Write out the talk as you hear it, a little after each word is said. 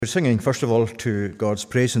We're singing, first of all, to God's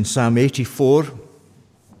praise in Psalm 84.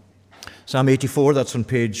 Psalm 84, that's on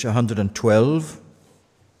page 112.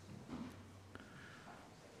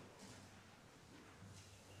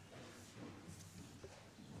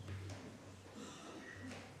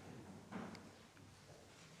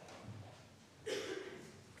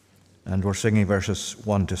 And we're singing verses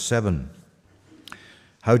 1 to 7.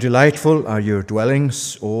 How delightful are your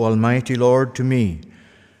dwellings, O Almighty Lord, to me.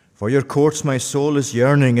 For your courts my soul is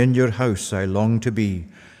yearning, in your house I long to be.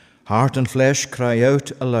 Heart and flesh cry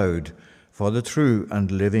out aloud for the true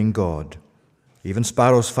and living God. Even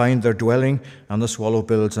sparrows find their dwelling, and the swallow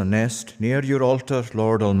builds a nest near your altar,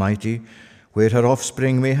 Lord Almighty, where her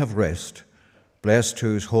offspring may have rest. Blessed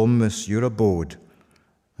whose home is your abode.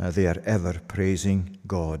 They are ever praising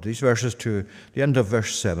God. These verses to the end of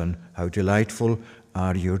verse 7. How delightful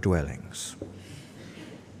are your dwellings.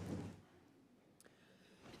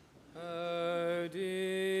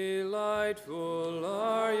 Delightful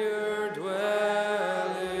are your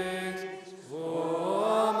dwellings, O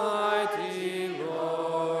Almighty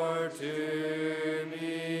Lord, to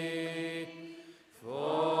me.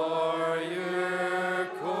 For your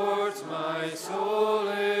courts my soul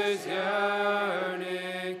is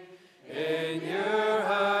yearning, in your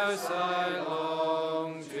house I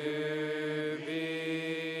long to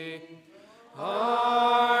be.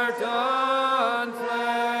 Heart and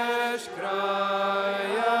flesh cry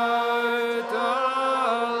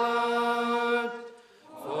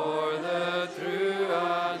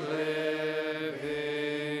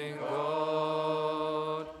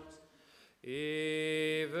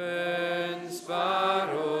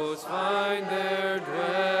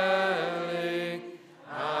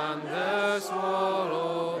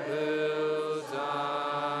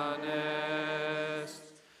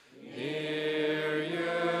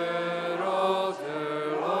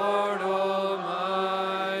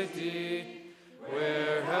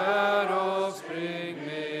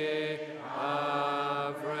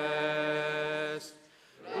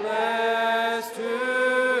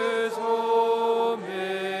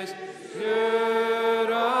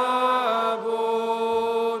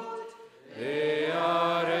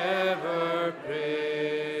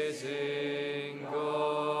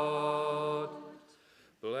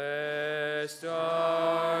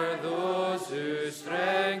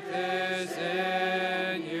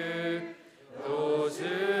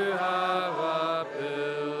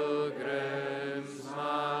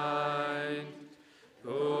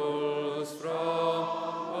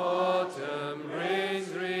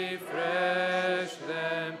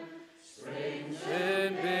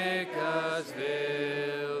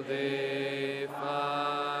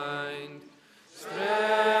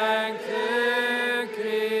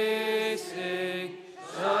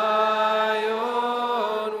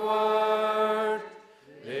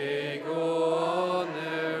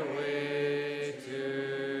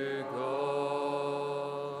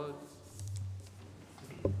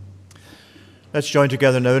Let's join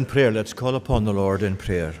together now in prayer. Let's call upon the Lord in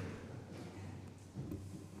prayer.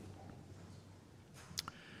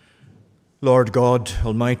 Lord God,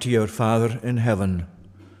 Almighty, our Father in heaven,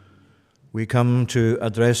 we come to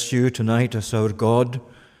address you tonight as our God,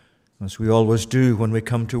 as we always do when we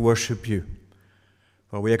come to worship you.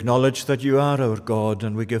 For we acknowledge that you are our God,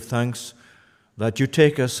 and we give thanks that you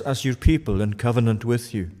take us as your people in covenant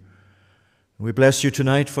with you. We bless you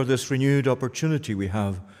tonight for this renewed opportunity we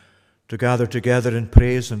have to gather together in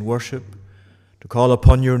praise and worship, to call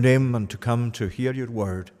upon your name and to come to hear your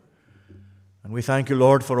word. And we thank you,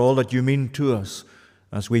 Lord, for all that you mean to us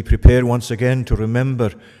as we prepare once again to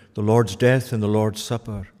remember the Lord's death and the Lord's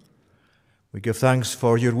Supper. We give thanks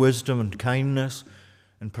for your wisdom and kindness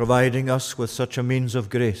in providing us with such a means of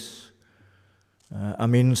grace, a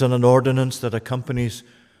means and an ordinance that accompanies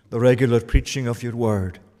the regular preaching of your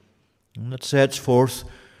word, and that sets forth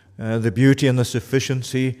the beauty and the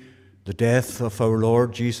sufficiency, the death of our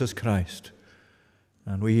Lord Jesus Christ.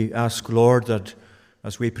 And we ask, Lord, that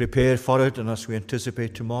as we prepare for it and as we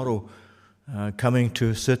anticipate tomorrow coming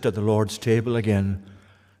to sit at the Lord's table again,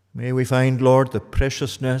 may we find, Lord, the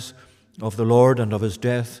preciousness of the Lord and of his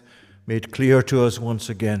death made clear to us once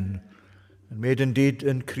again, and made indeed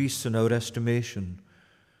increase in our estimation.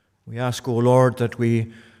 We ask, O Lord, that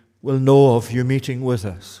we will know of you meeting with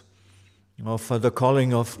us, of the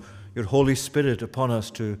calling of your Holy Spirit upon us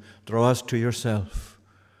to draw us to yourself.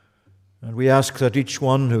 And we ask that each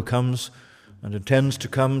one who comes and intends to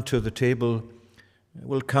come to the table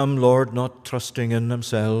will come, Lord, not trusting in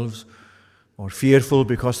themselves or fearful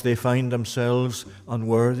because they find themselves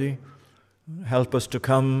unworthy. Help us to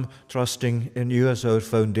come trusting in you as our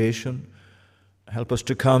foundation, Help us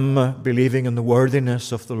to come believing in the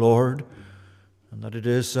worthiness of the Lord, and that it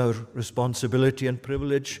is our responsibility and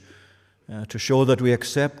privilege to show that we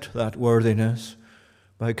accept that worthiness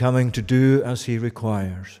by coming to do as He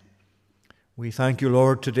requires. We thank you,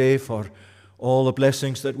 Lord, today for all the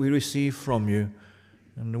blessings that we receive from you,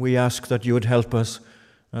 and we ask that you would help us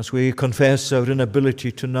as we confess our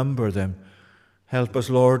inability to number them. Help us,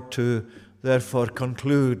 Lord, to therefore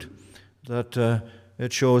conclude that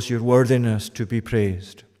it shows your worthiness to be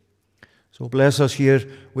praised. So bless us here,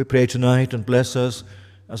 we pray tonight, and bless us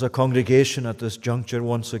as a congregation at this juncture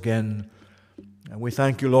once again. And we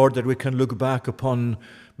thank you, Lord, that we can look back upon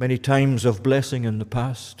many times of blessing in the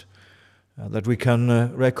past, that we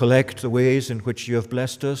can recollect the ways in which you have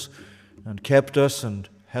blessed us and kept us and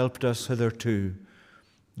helped us hitherto.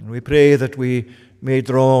 And we pray that we may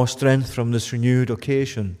draw strength from this renewed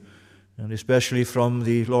occasion, and especially from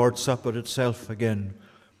the Lord's Supper itself again.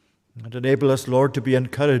 And enable us, Lord, to be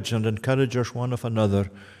encouraged and encouragers one of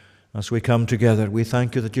another as we come together. We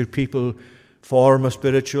thank you that your people form a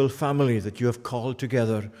spiritual family that you have called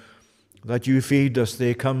together, that you feed as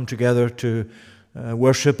they come together to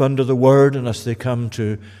worship under the Word and as they come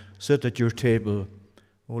to sit at your table.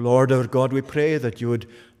 O Lord our God, we pray that you would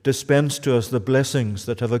dispense to us the blessings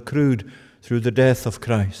that have accrued through the death of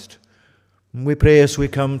Christ. And we pray as we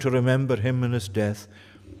come to remember him in his death,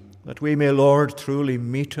 that we may, Lord, truly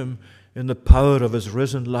meet him in the power of his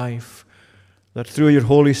risen life, that through your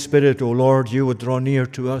Holy Spirit, O Lord, you would draw near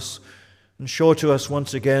to us and show to us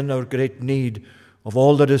once again our great need of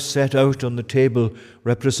all that is set out on the table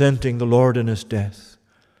representing the Lord in his death.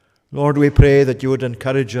 Lord, we pray that you would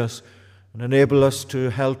encourage us and enable us to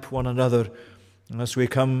help one another as we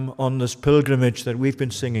come on this pilgrimage that we've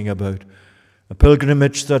been singing about, a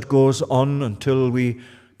pilgrimage that goes on until we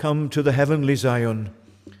come to the heavenly Zion,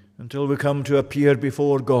 until we come to appear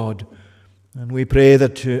before God. And we pray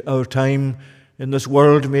that our time in this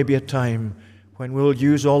world may be a time when we'll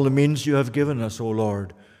use all the means you have given us, O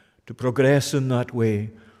Lord, to progress in that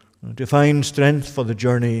way, and to find strength for the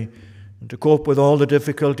journey, and to cope with all the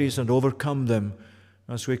difficulties and overcome them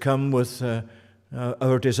as we come with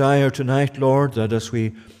our desire tonight, Lord, that as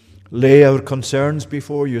we lay our concerns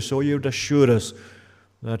before you, so you'd assure us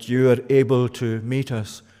that you are able to meet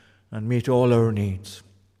us and meet all our needs.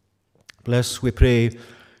 Bless, we pray,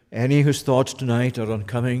 any whose thoughts tonight are on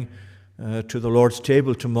coming to the Lord's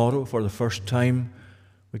table tomorrow for the first time.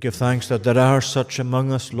 We give thanks that there are such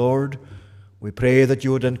among us, Lord. We pray that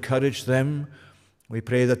you would encourage them. We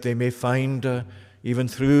pray that they may find, even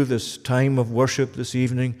through this time of worship this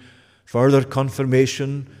evening, further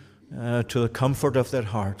confirmation to the comfort of their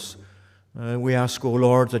hearts. We ask, O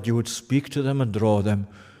Lord, that you would speak to them and draw them.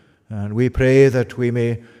 And we pray that we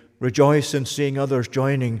may rejoice in seeing others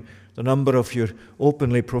joining the number of your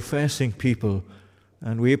openly professing people.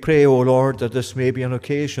 And we pray, O Lord, that this may be an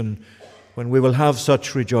occasion when we will have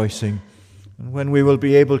such rejoicing, and when we will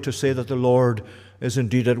be able to say that the Lord is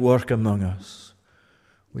indeed at work among us.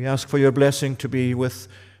 We ask for your blessing to be with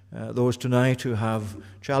those tonight who have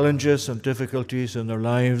challenges and difficulties in their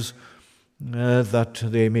lives, that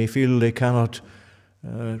they may feel they cannot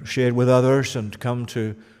share with others and come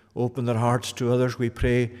to open their hearts to others. We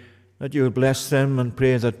pray that you would bless them and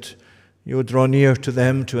pray that you would draw near to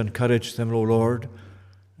them to encourage them, O Lord.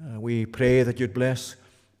 We pray that you'd bless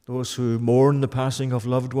those who mourn the passing of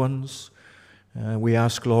loved ones. We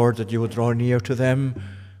ask, Lord, that you would draw near to them,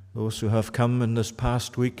 those who have come in this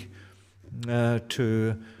past week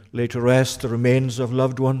to lay to rest the remains of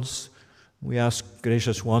loved ones. We ask,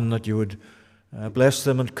 gracious one, that you would bless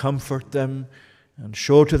them and comfort them and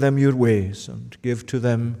show to them your ways and give to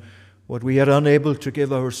them what we are unable to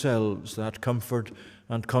give ourselves, that comfort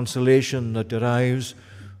and consolation that derives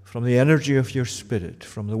from the energy of your Spirit,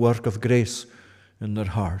 from the work of grace in their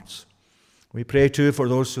hearts. We pray too for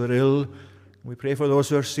those who are ill. We pray for those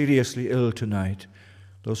who are seriously ill tonight,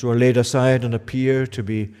 those who are laid aside and appear to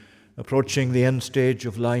be approaching the end stage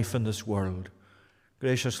of life in this world.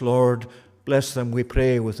 Gracious Lord, bless them, we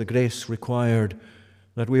pray, with the grace required,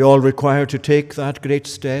 that we all require to take that great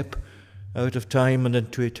step out of time and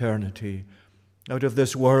into eternity, out of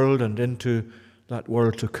this world and into that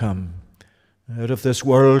world to come, out of this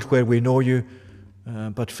world where we know you,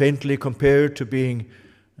 but faintly compared to being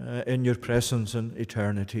in your presence in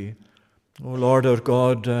eternity. O Lord our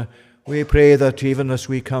God, we pray that even as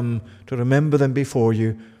we come to remember them before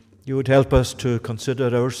you, you would help us to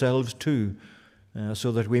consider ourselves too,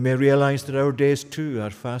 so that we may realize that our days too are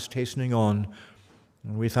fast hastening on.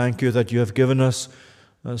 And we thank you that you have given us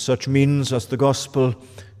such means as the gospel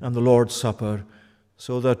and the Lord's Supper,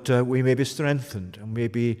 so that we may be strengthened and may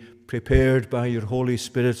be prepared by your Holy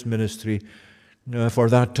Spirit's ministry for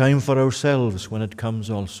that time for ourselves when it comes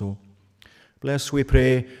also. Bless, we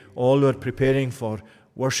pray, all who are preparing for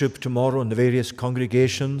worship tomorrow in the various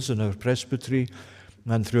congregations in our presbytery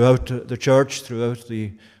and throughout the church, throughout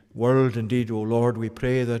the world. Indeed, O Lord, we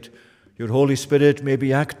pray that your Holy Spirit may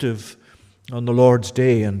be active on the Lord's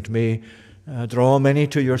day and may draw many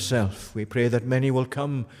to yourself. We pray that many will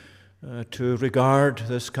come to regard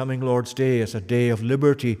this coming Lord's Day as a day of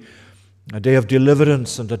liberty, a day of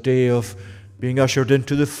deliverance, and a day of being ushered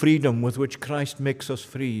into the freedom with which Christ makes us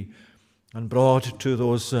free and brought to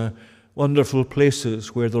those wonderful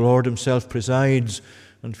places where the Lord himself presides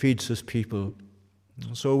and feeds his people.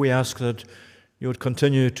 And so we ask that you would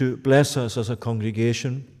continue to bless us as a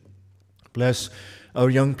congregation. Bless our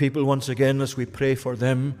young people once again as we pray for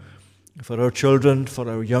them, for our children, for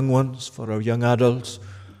our young ones, for our young adults.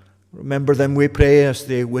 Remember them, we pray, as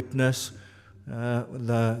they witness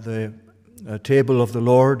the table of the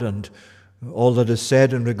Lord and all that is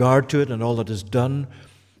said in regard to it and all that is done.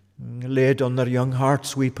 Lay it on their young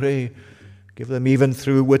hearts, we pray. Give them, even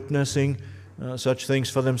through witnessing such things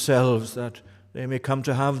for themselves, that they may come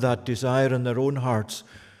to have that desire in their own hearts,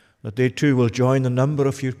 that they too will join the number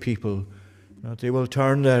of your people, that they will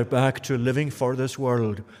turn their back to living for this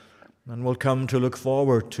world and will come to look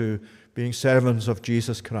forward to being servants of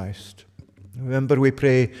Jesus Christ. Remember, we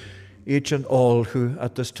pray, each and all who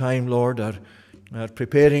at this time, Lord, are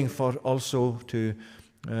preparing for also to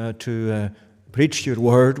preach your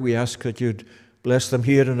word. We ask that you'd bless them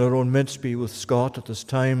here in our own midst. Be with Scott at this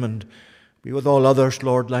time and be with all others,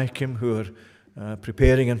 Lord, like him, who are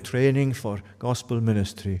preparing and training for gospel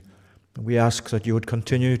ministry. We ask that you would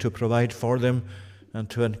continue to provide for them and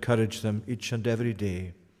to encourage them each and every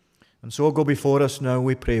day. And so go before us now,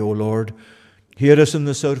 we pray, O Lord. Hear us in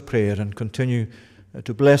this our prayer and continue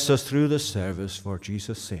to bless us through this service for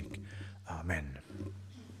Jesus' sake. Amen.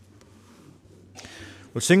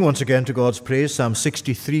 We'll sing once again to God's praise, Psalm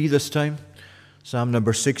 63 this time. Psalm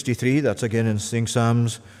number 63, that's again in Sing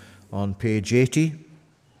Psalms on page 80.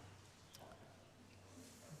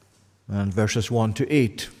 And verses 1 to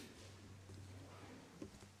 8.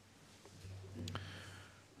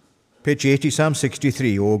 Page 80, Psalm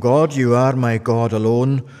 63. O God, you are my God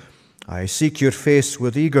alone. I seek your face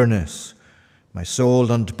with eagerness. My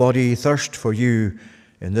soul and body thirst for you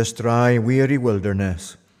in this dry, weary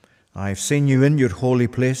wilderness. I've seen you in your holy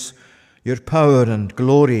place. Your power and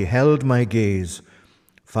glory held my gaze.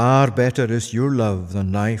 Far better is your love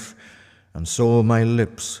than life, and so my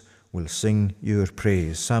lips will sing your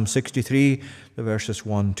praise. Psalm 63, the verses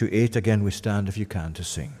 1 to 8. Again, we stand, if you can, to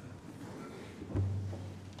sing.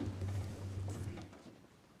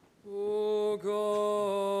 O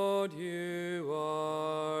God, you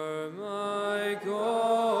are my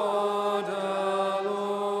God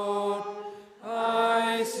alone.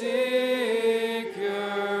 I seek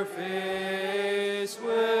your face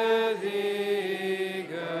with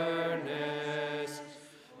eagerness.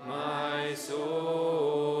 My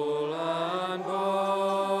soul and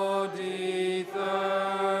body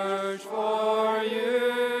thirst for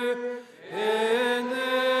you in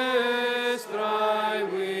this dry,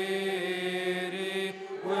 weary wilderness.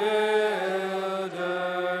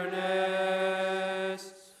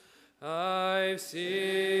 I've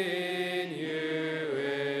seen you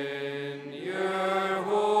in your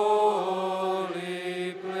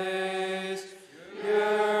holy place.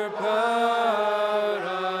 Your power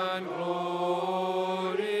and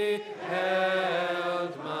glory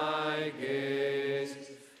held my gaze.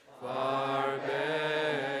 Far better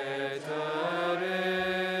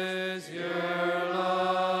is your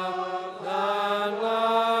love than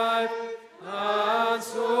life, and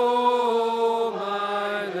so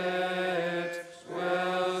my lips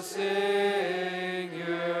will sing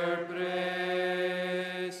your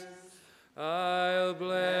praise. I'll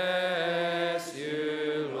bless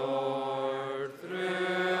you, Lord,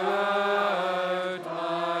 throughout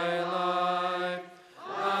my life,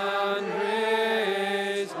 and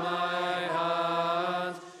raise my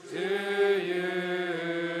hands to you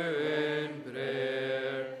in praise.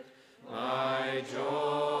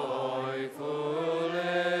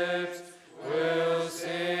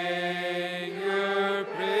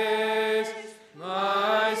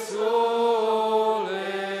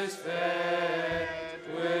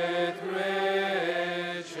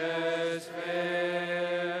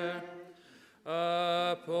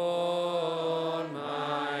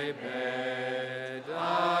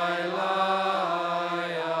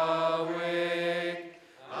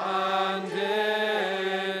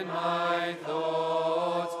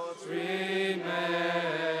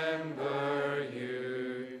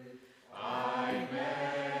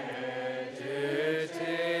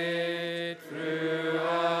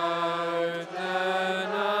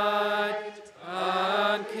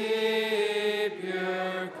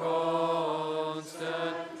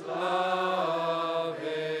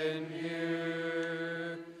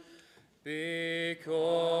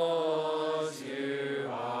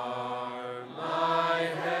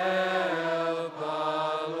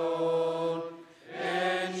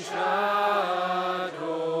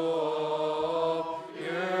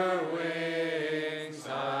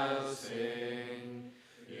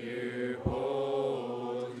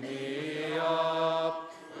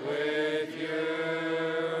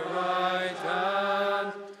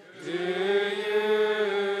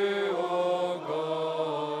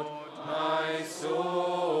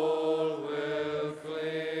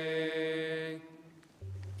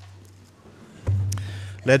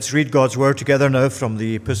 Let's read God's word together now from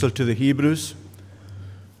the Epistle to the Hebrews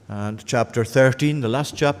and chapter 13, the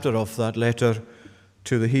last chapter of that letter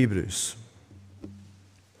to the Hebrews.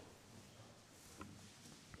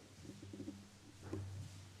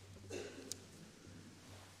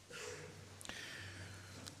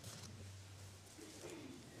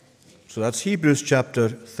 So that's Hebrews chapter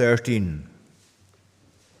 13.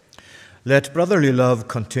 Let brotherly love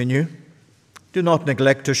continue. Do not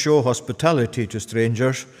neglect to show hospitality to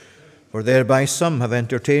strangers, for thereby some have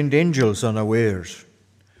entertained angels unawares.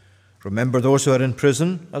 Remember those who are in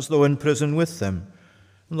prison, as though in prison with them,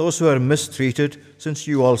 and those who are mistreated, since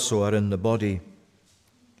you also are in the body.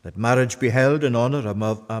 Let marriage be held in honor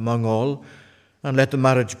among all, and let the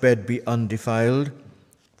marriage bed be undefiled,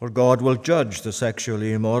 for God will judge the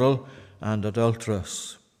sexually immoral and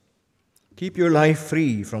adulterous. Keep your life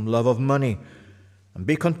free from love of money, and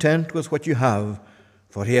be content with what you have,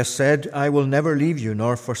 for he has said, I will never leave you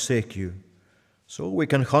nor forsake you. So we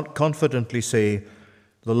can confidently say,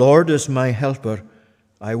 the Lord is my helper.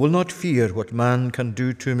 I will not fear what man can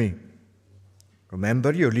do to me.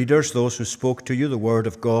 Remember your leaders, those who spoke to you the word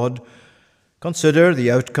of God. Consider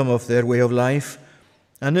the outcome of their way of life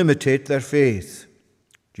and imitate their faith.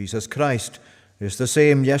 Jesus Christ is the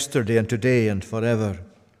same yesterday and today and forever.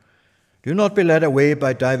 Do not be led away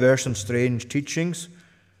by diverse and strange teachings,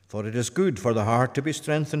 for it is good for the heart to be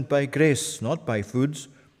strengthened by grace, not by foods,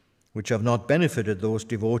 which have not benefited those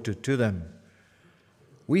devoted to them.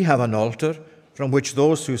 We have an altar from which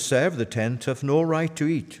those who serve the tent have no right to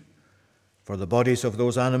eat. For the bodies of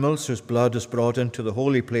those animals whose blood is brought into the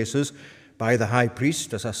holy places by the high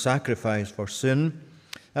priest as a sacrifice for sin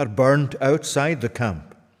are burned outside the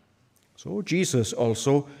camp. So Jesus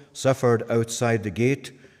also suffered outside the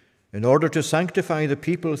gate in order to sanctify the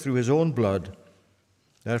people through his own blood.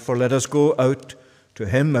 Therefore let us go out to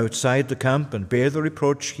him outside the camp and bear the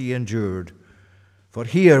reproach he endured. For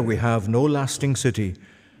here we have no lasting city,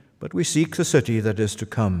 but we seek the city that is to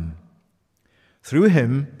come. Through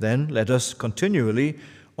him, then, let us continually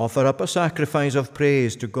offer up a sacrifice of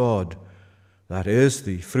praise to God, that is,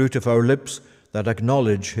 the fruit of our lips that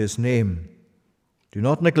acknowledge his name. Do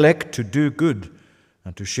not neglect to do good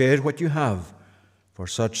and to share what you have, for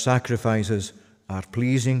such sacrifices are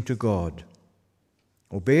pleasing to God.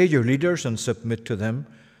 Obey your leaders and submit to them,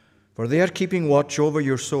 for they are keeping watch over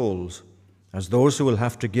your souls, as those who will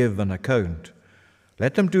have to give an account.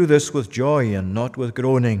 Let them do this with joy and not with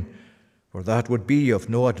groaning, for that would be of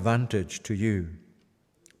no advantage to you.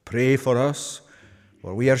 Pray for us,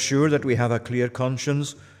 for we are sure that we have a clear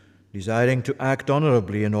conscience, desiring to act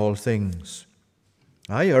honorably in all things.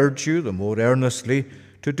 I urge you the more earnestly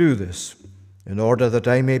to do this, in order that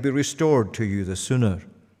I may be restored to you the sooner.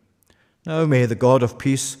 Now may the God of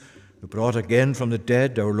peace, who brought again from the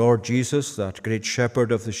dead our Lord Jesus, that great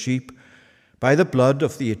shepherd of the sheep, by the blood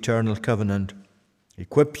of the eternal covenant,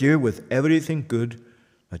 equip you with everything good,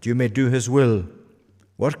 that you may do his will,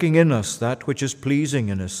 working in us that which is pleasing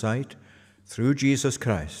in his sight, through Jesus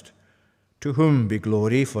Christ, to whom be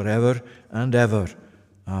glory forever and ever.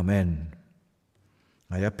 Amen.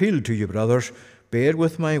 I appeal to you, brothers, bear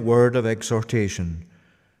with my word of exhortation,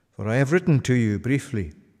 for I have written to you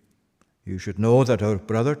briefly. You should know that our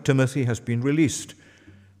brother Timothy has been released,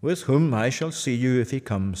 with whom I shall see you if he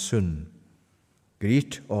comes soon.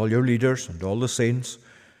 Greet all your leaders and all the saints.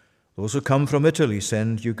 Those who come from Italy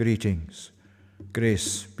send you greetings.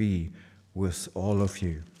 Grace be with all of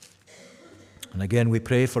you. And again we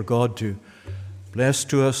pray for God to bless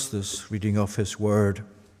to us this reading of his word.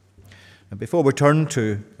 And before we turn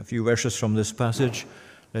to a few verses from this passage,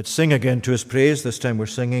 let's sing again to his praise. This time we're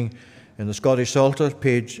singing in the Scottish Psalter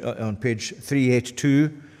on page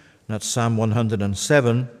 382. That's Psalm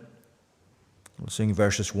 107. We'll sing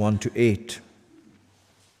verses 1 to 8.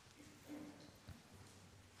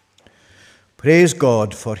 Praise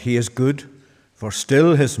God, for he is good, for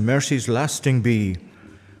still his mercies lasting be.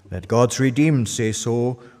 Let God's redeemed say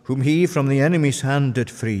so, whom he from the enemy's hand did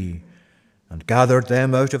free, and gathered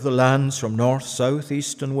them out of the lands from north, south,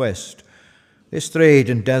 east, and west. They strayed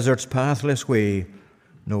in desert's pathless way,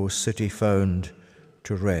 no city found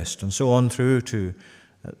to rest. And so on through to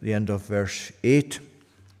the end of verse 8,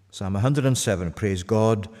 Psalm 107, praise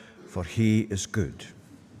God, for he is good.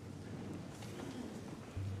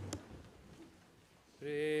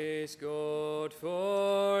 Praise God,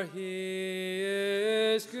 for he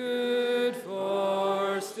is good,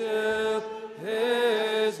 for still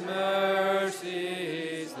his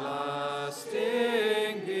mercies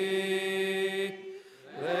lasting be.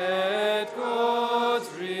 Let God's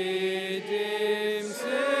redeemed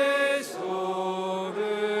say so,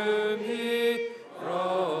 whom he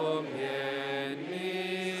from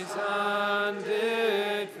enemy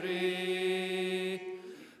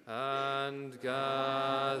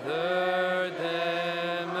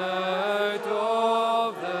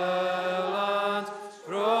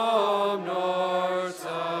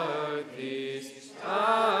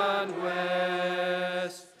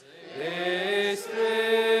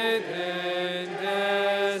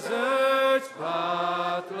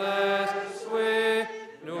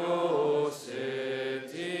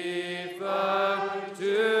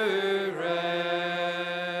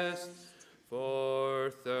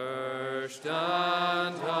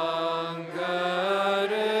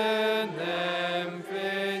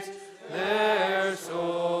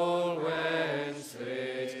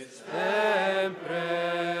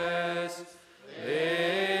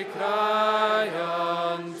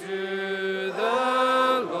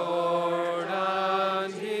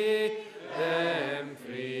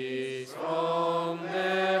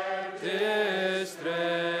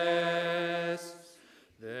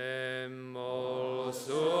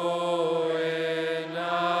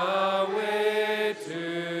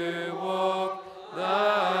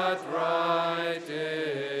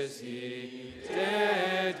his he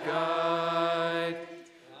did guide,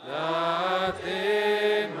 that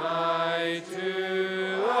they might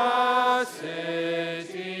to a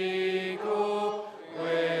city go,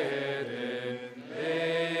 wherein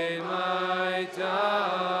they might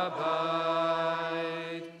abide.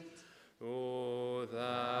 Oh,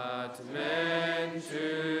 that men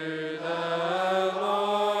to the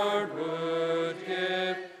Lord would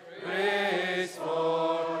give praise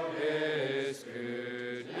for his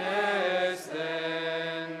goodness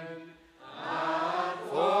then, and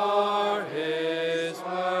for his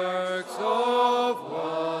works of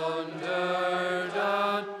wonder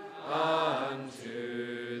done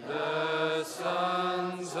unto the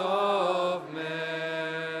sons of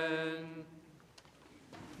men.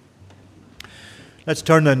 Let's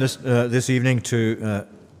turn then this evening to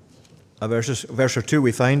a verse or two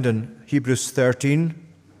we find in Hebrews 13.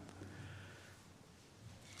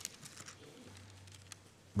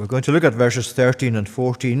 We're going to look at verses 13 and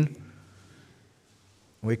 14.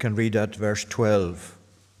 We can read at verse 12.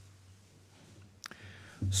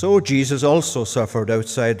 So Jesus also suffered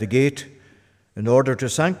outside the gate in order to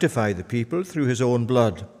sanctify the people through his own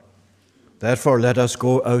blood. Therefore let us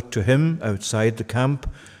go out to him outside the camp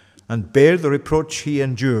and bear the reproach he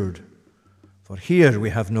endured. For here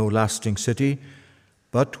we have no lasting city,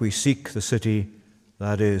 but we seek the city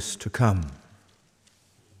that is to come.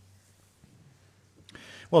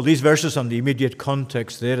 Well, these verses and the immediate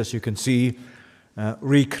context there, as you can see,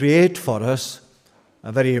 recreate for us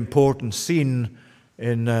a very important scene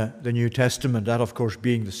in the New Testament. That, of course,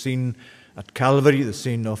 being the scene at Calvary, the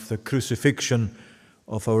scene of the crucifixion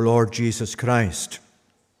of our Lord Jesus Christ.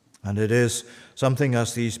 And it is something,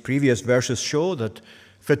 as these previous verses show, that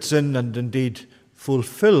fits in and indeed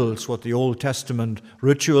fulfills what the Old Testament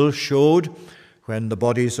ritual showed when the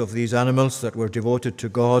bodies of these animals that were devoted to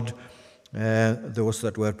God, those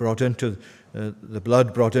that were brought into the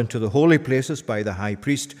blood brought into the holy places by the high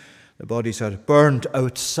priest, the bodies are burned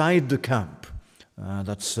outside the camp.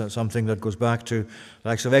 That's something that goes back to the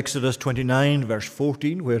likes of Exodus 29, verse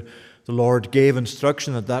 14, where the Lord gave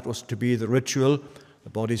instruction that that was to be the ritual. The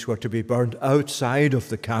bodies were to be burned outside of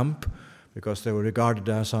the camp because they were regarded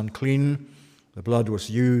as unclean. The blood was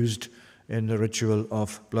used in the ritual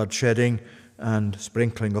of blood shedding and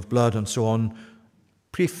sprinkling of blood and so on,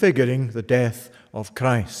 prefiguring the death of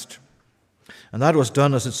Christ. And that was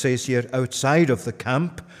done, as it says here, outside of the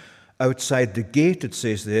camp, outside the gate, it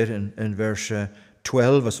says there in verse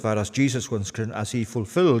 12, as far as Jesus was concerned, as he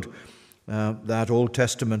fulfilled that Old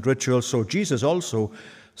Testament ritual. So Jesus also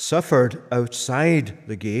suffered outside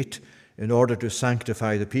the gate in order to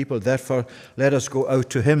sanctify the people. Therefore, let us go out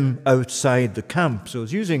to him outside the camp. So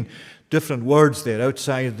it's using different words there,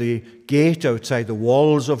 outside the gate, outside the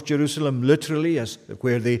walls of Jerusalem, literally, as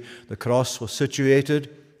where the cross was situated,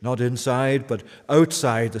 not inside, but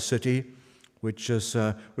outside the city, which is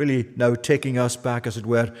really now taking us back, as it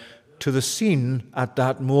were, to the scene at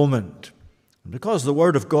that moment. And because the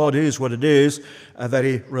Word of God is what it is, a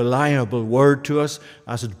very reliable word to us,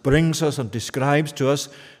 as it brings us and describes to us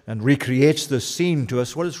and recreates the scene to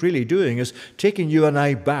us, what it's really doing is taking you and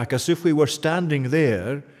I back as if we were standing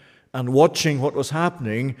there and watching what was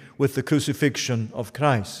happening with the crucifixion of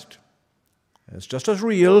Christ. It's just as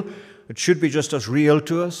real, it should be just as real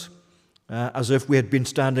to us as if we had been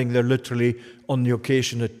standing there literally on the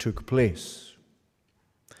occasion it took place.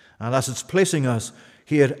 And as it's placing us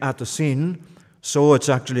here at the scene, so it's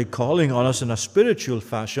actually calling on us in a spiritual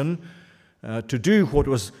fashion to do what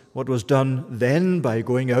was done then by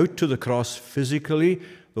going out to the cross physically,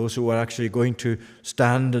 those who were actually going to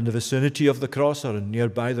stand in the vicinity of the cross or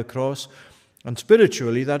nearby the cross. And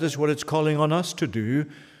spiritually, that is what it's calling on us to do,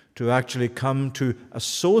 to actually come to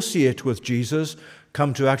associate with Jesus,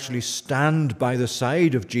 come to actually stand by the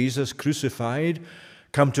side of Jesus crucified,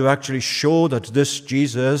 come to actually show that this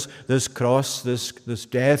Jesus, this cross, this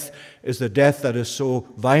death is the death that is so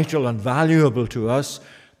vital and valuable to us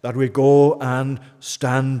that we go and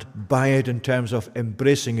stand by it in terms of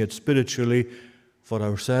embracing it spiritually for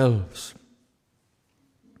ourselves.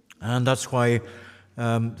 And that's why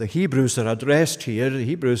the Hebrews are addressed here. The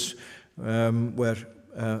Hebrews were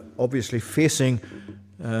obviously facing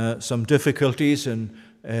some difficulties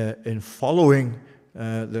in following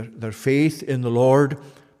their faith in the Lord,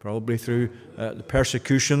 probably through the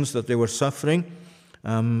persecutions that they were suffering.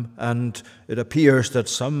 And it appears that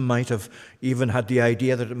some might have even had the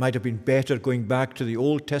idea that it might have been better going back to the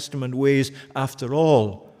Old Testament ways after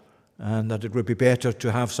all, and that it would be better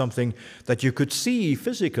to have something that you could see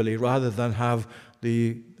physically rather than have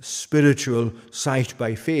the spiritual sight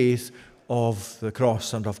by faith of the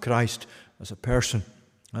cross and of Christ as a person.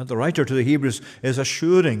 And the writer to the Hebrews is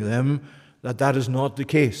assuring them that that is not the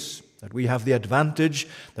case, that we have the advantage,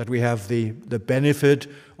 that we have the benefit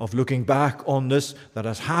of looking back on this that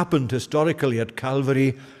has happened historically at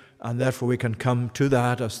Calvary, and therefore we can come to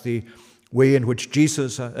that as the way in which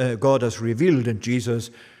God has revealed in Jesus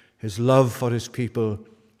his love for his people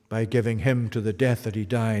by giving him to the death that he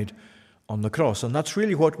died on the cross. And that's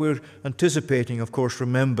really what we're anticipating, of course,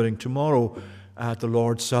 remembering tomorrow at the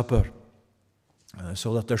Lord's Supper.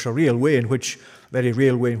 So that there's a very real way in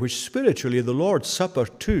which spiritually the Lord's Supper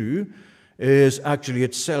too is actually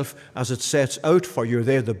itself, as it sets out for you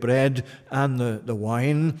there, the bread and the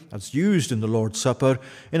wine that's used in the Lord's Supper.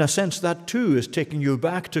 In a sense, that too is taking you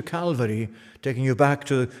back to Calvary, taking you back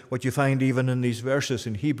to what you find even in these verses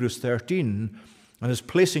in Hebrews 13, and is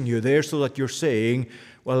placing you there so that you're saying,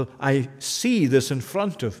 well, I see this in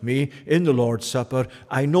front of me in the Lord's Supper.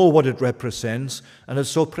 I know what it represents, and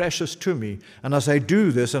it's so precious to me. And as I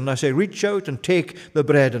do this, and as I reach out and take the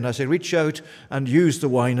bread, and as I reach out and use the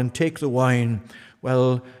wine and take the wine,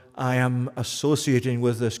 well, I am associating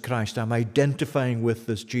with this Christ. I'm identifying with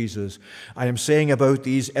this Jesus. I am saying about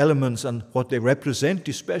these elements and what they represent,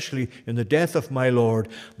 especially in the death of my Lord.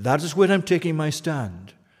 That is where I'm taking my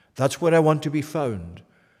stand. That's where I want to be found.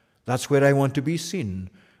 That's where I want to be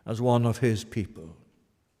seen as one of his people.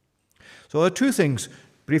 So there are two things,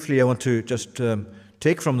 briefly, I want to just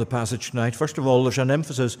take from the passage tonight. First of all, there's an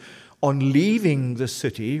emphasis on leaving the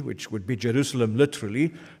city, which would be Jerusalem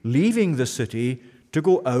literally, leaving the city to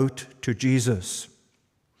go out to Jesus.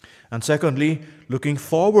 And secondly, looking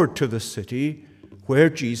forward to the city where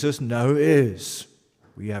Jesus now is.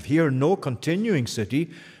 We have here no continuing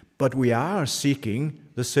city, but we are seeking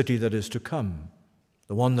the city that is to come.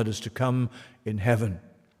 The one that is to come in heaven.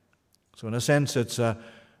 So in a sense, it's a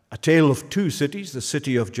tale of two cities, the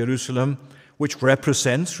city of Jerusalem, which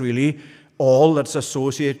represents really all that's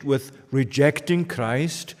associated with rejecting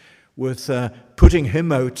Christ, with putting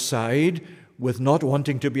him outside, with not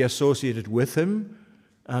wanting to be associated with him.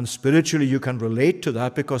 And spiritually you can relate to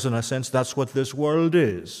that because in a sense that's what this world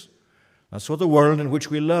is. That's what the world in which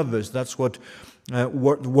we live is. That's what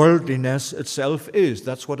worldliness itself is.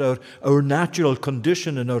 That's what our natural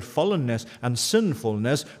condition and our fallenness and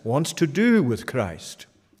sinfulness wants to do with Christ.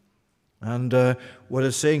 And what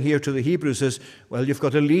it's saying here to the Hebrews is, well, you've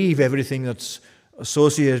got to leave everything that's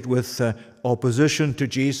associated with opposition to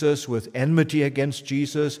Jesus, with enmity against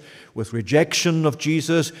Jesus, with rejection of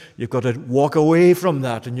Jesus. You've got to walk away from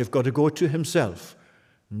that and you've got to go to himself.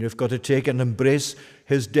 And you've got to take and embrace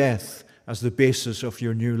his death as the basis of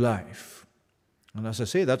your new life. And as I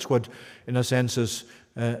say, that's what, in a sense,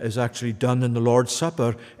 is actually done in the Lord's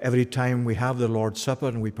Supper. Every time we have the Lord's Supper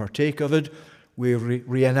and we partake of it, we're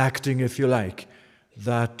reenacting, if you like,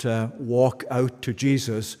 that walk out to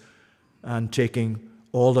Jesus and taking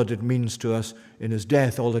all that it means to us in his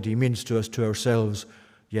death, all that he means to us, to ourselves,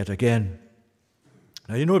 yet again.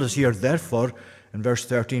 Now you notice here, therefore, in verse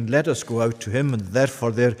 13, let us go out to him, and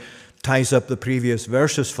therefore there ties up the previous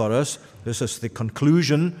verses for us. This is the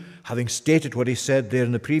conclusion, having stated what he said there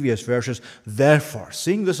in the previous verses. Therefore,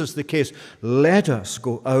 seeing this is the case, let us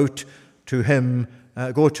go out to him,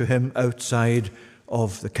 outside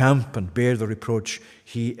of the camp and bear the reproach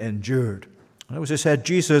he endured. And as I said,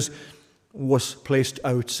 Jesus was placed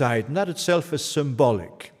outside, and that itself is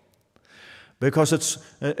symbolic, because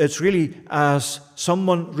it's really as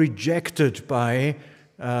someone rejected by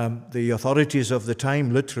the authorities of the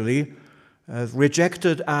time, literally,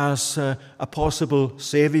 rejected as a possible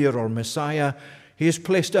Savior or Messiah. He is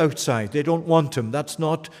placed outside. They don't want him.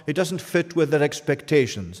 It doesn't fit with their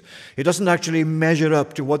expectations. It doesn't actually measure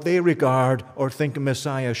up to what they regard or think a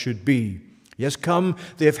Messiah should be. He has come,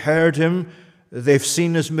 they've heard him, they've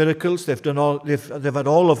seen his miracles, they've had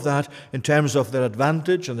all of that in terms of their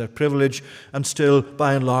advantage and their privilege, and still,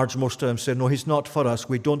 by and large, most of them say, no, he's not for us.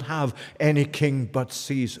 We don't have any king but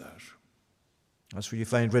Caesar. That's what you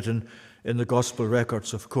find written in the gospel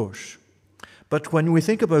records, of course. But when we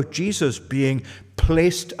think about Jesus being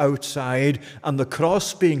placed outside and the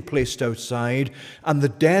cross being placed outside and the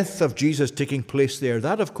death of Jesus taking place there,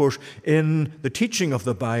 that, of course, in the teaching of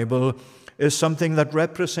the Bible is something that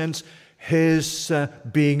represents his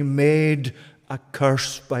being made a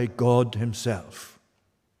curse by God himself.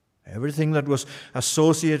 Everything that was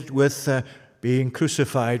associated with being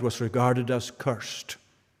crucified was regarded as cursed.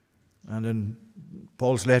 And in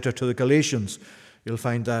Paul's letter to the Galatians, you'll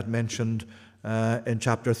find that mentioned in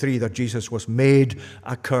chapter 3, that Jesus was made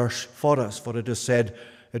a curse for us. For it is said,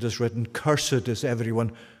 it is written, cursed is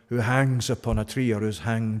everyone who hangs upon a tree or is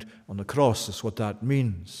hanged on the cross. Is what that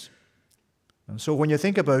means. And so when you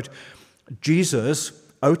think about Jesus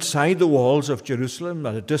outside the walls of Jerusalem,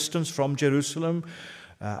 at a distance from Jerusalem,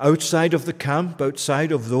 outside of the camp,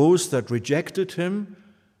 outside of those that rejected him,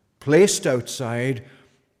 placed outside.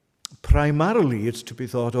 Primarily, it's to be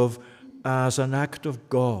thought of as an act of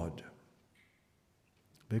God.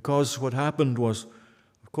 Because what happened was,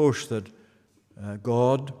 of course, that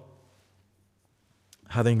God,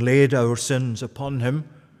 having laid our sins upon him,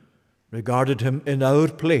 regarded him in our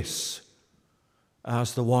place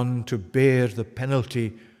as the one to bear the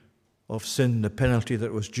penalty of sin, the penalty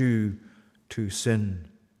that was due to sin.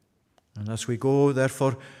 And as we go,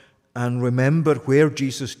 therefore, and remember where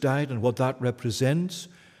Jesus died and what that represents,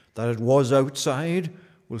 that it was outside,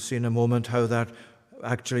 we'll see in a moment how that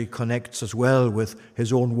actually connects as well with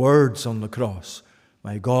his own words on the cross.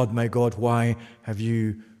 My God, why have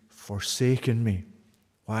you forsaken me?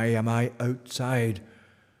 Why am I outside?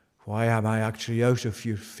 Why am I actually out of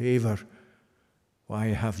your favor? Why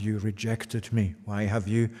have you rejected me? Why have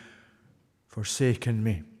you forsaken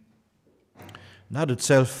me? And that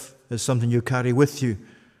itself is something you carry with you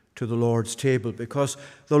to the Lord's table, because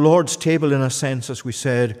the Lord's table, in a sense, as we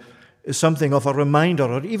said, is something of a reminder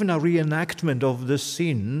or even a reenactment of this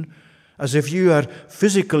scene, as if you are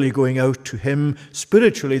physically going out to him.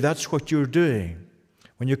 Spiritually, that's what you're doing.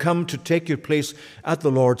 When you come to take your place at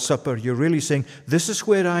the Lord's Supper, you're really saying, this is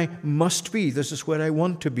where I must be. This is where I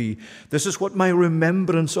want to be. This is what my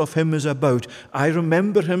remembrance of him is about. I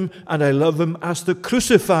remember him and I love him as the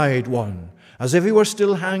crucified one, as if he were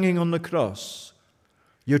still hanging on the cross.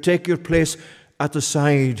 You take your place at the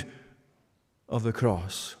side of the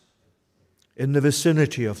cross, in the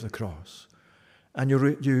vicinity of the cross, and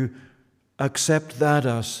you accept that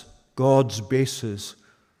as God's basis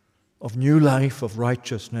of new life, of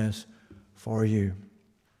righteousness for you.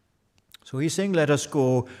 So he's saying, let us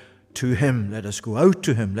go to him. Let us go out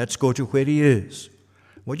to him. Let's go to where he is.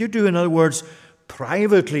 What you do, in other words,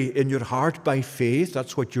 privately in your heart by faith,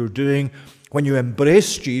 that's what you're doing when you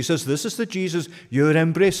embrace Jesus. This is the Jesus you're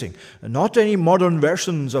embracing. And not any modern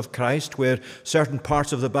versions of Christ where certain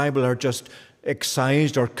parts of the Bible are just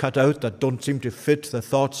excised or cut out that don't seem to fit the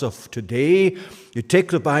thoughts of today. You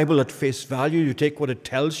take the Bible at face value. You take what it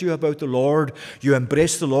tells you about the Lord. You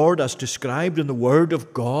embrace the Lord as described in the Word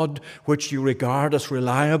of God, which you regard as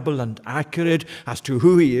reliable and accurate as to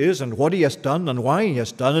who he is and what he has done and why he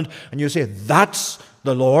has done it. And you say, that's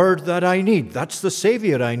the Lord that I need. That's the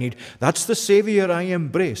Savior I need. That's the Savior I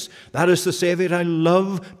embrace. That is the Savior I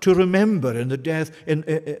love to remember in the death.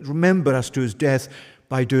 Remember as to his death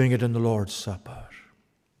by doing it in the Lord's Supper.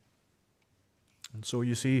 And so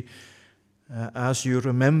you see, as you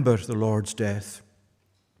remember the Lord's death,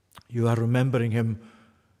 you are remembering him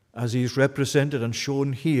as he's represented and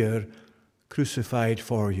shown here, crucified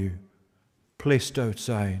for you, placed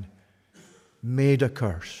outside, made a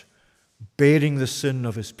curse, bearing the sin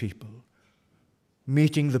of his people,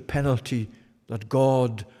 meeting the penalty that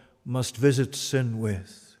God must visit sin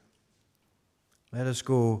with. Let us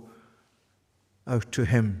go out to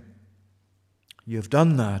him. You've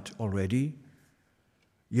done that already.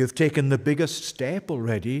 You've taken the biggest step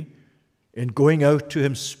already in going out to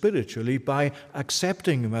him spiritually by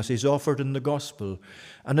accepting him as he's offered in the gospel.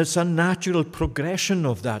 And it's a natural progression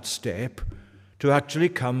of that step to actually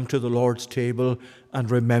come to the Lord's table and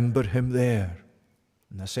remember him there.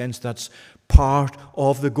 In a sense, that's part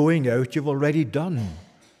of the going out you've already done.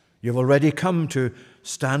 You've already come to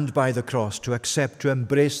stand by the cross, to accept, to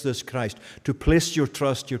embrace this Christ, to place your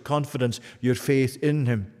trust, your confidence, your faith in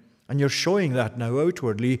him. And you're showing that now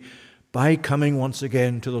outwardly by coming once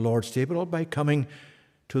again to the Lord's table, or by coming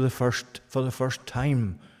for the first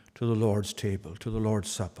time to the Lord's table, to the Lord's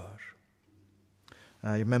Supper.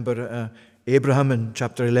 You remember Abraham in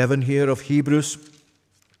chapter 11 here of Hebrews.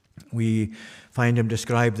 We find him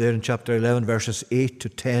described there in chapter 11, verses 8 to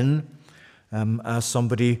 10, as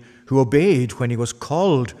somebody who obeyed when he was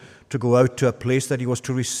called to go out to a place that he was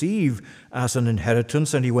to receive as an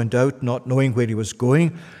inheritance, and he went out not knowing where he was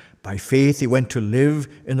going. By faith he went to live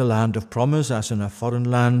in the land of promise, as in a foreign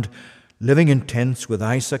land, living in tents with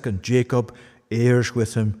Isaac and Jacob, heirs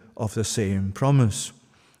with him of the same promise.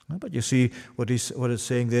 But you see what it's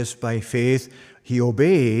saying this, by faith he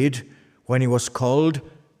obeyed when he was called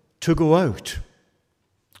to go out.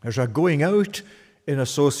 There's a going out in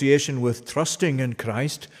association with trusting in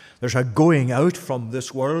Christ. There's a going out from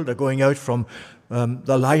this world, a going out from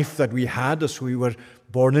the life that we had as we were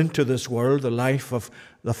born into this world, the life of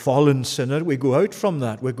the fallen sinner. We go out from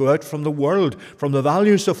that. We go out from the world, from the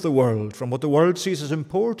values of the world, from what the world sees as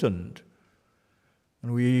important.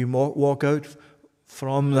 And we walk out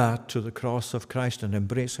from that to the cross of Christ and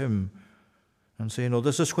embrace him and say, no,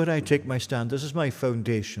 this is where I take my stand. This is my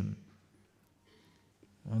foundation.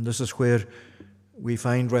 And this is where we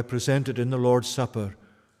find represented in the Lord's Supper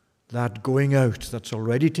that going out that's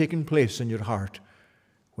already taken place in your heart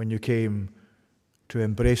when you came to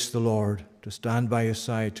embrace the Lord, to stand by His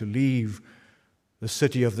side, to leave the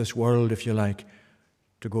city of this world, if you like,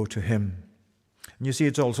 to go to Him. And you see,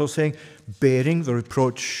 it's also saying, bearing the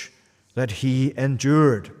reproach that He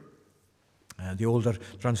endured. The older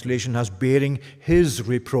translation has bearing His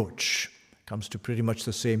reproach. Comes to pretty much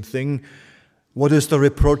the same thing. What is the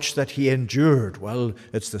reproach that He endured? Well,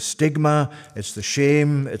 it's the stigma, it's the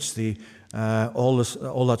shame, it's the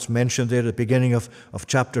all that's mentioned there at the beginning of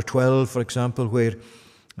chapter 12, for example, where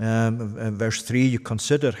verse 3, you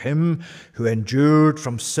consider Him who endured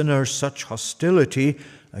from sinners such hostility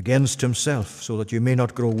against Himself, so that you may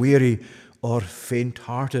not grow weary or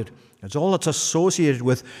faint-hearted. It's all that's associated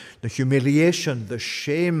with the humiliation, the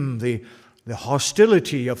shame, the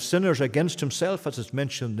hostility of sinners against Himself, as it's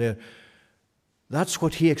mentioned there. That's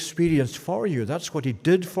what He experienced for you. That's what He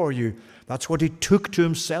did for you. That's what He took to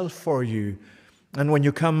Himself for you. And when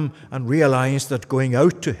you come and realize that going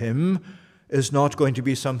out to Him is not going to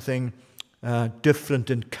be something different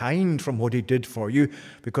in kind from what He did for you,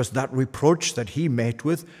 because that reproach that He met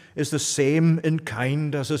with is the same in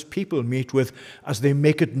kind as His people meet with as they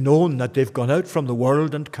make it known that they've gone out from the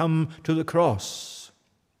world and come to the cross.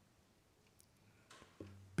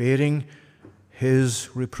 Bearing His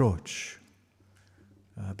reproach.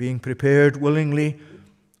 Being prepared willingly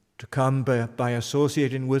to come by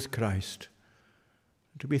associating with Christ,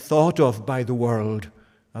 to be thought of by the world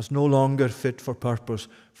as no longer fit for purpose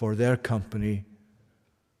for their company.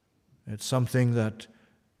 It's something that,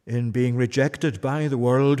 in being rejected by the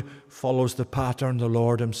world, follows the pattern the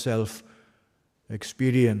Lord Himself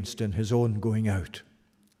experienced in His own going out.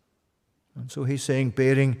 And so He's saying,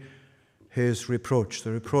 bearing His reproach,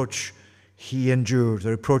 the reproach He endured,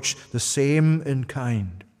 the reproach the same in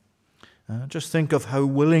kind. Just think of how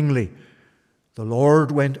willingly the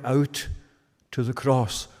Lord went out to the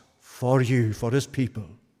cross for you, for His people.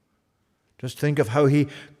 Just think of how He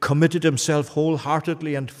committed Himself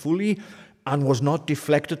wholeheartedly and fully and was not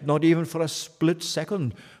deflected, not even for a split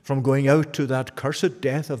second, from going out to that cursed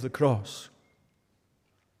death of the cross.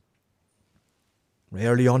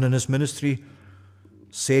 Early on in His ministry,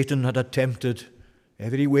 Satan had attempted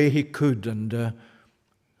every way he could, and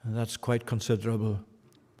that's quite considerable.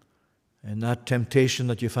 In that temptation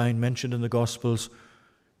that you find mentioned in the Gospels,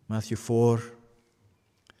 Matthew 4,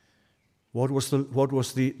 what was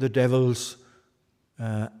the devil's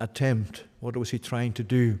attempt? What was he trying to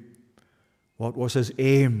do? What was his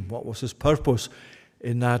aim? What was his purpose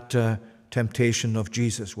in that temptation of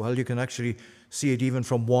Jesus? Well, you can actually see it even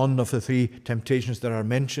from one of the three temptations that are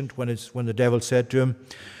mentioned when the devil said to him,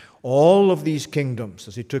 all of these kingdoms,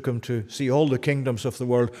 as he took him to see all the kingdoms of the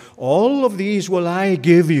world, all of these will I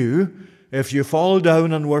give you if you fall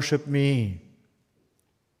down and worship me.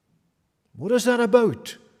 What is that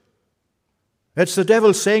about? It's the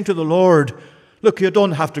devil saying to the Lord, look, you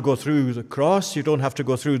don't have to go through the cross. You don't have to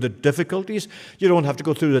go through the difficulties. You don't have to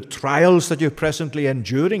go through the trials that you're presently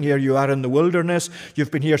enduring. Here you are in the wilderness.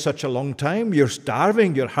 You've been here such a long time. You're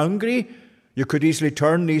starving. You're hungry. You could easily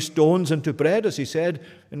turn these stones into bread, as he said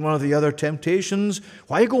in one of the other temptations.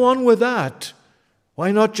 Why go on with that?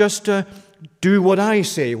 Why not just do what I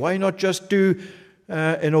say? Why not just do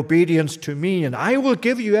in obedience to me, and I will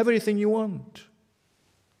give you everything you want?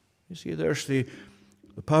 You see, there's the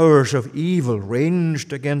powers of evil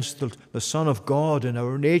ranged against the Son of God in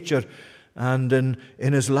our nature and in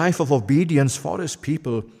His life of obedience for His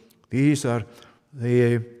people. These are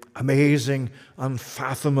the amazing,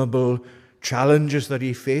 unfathomable challenges that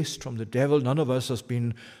He faced from the devil. None of us has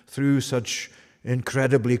been through such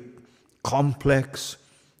incredibly complex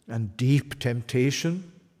and deep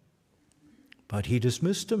temptation, but He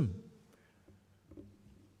dismissed him.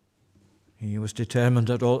 He was determined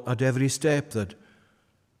at every step that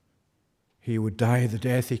He would die the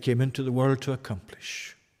death He came into the world to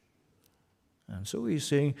accomplish. And so He's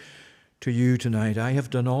saying to you tonight, I have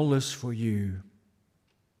done all this for you,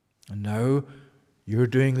 and now you're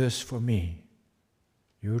doing this for me.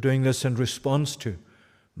 You're doing this in response to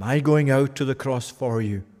my going out to the cross for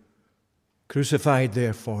you, crucified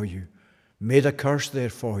there for you, made a curse there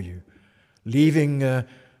for you, leaving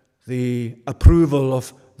the approval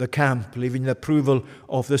of the camp, leaving the approval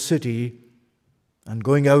of the city, and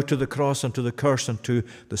going out to the cross and to the curse and to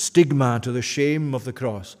the stigma, to the shame of the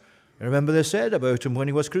cross. Remember they said about Him when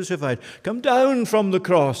He was crucified, come down from the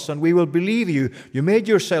cross and we will believe you. You made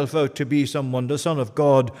yourself out to be someone, the Son of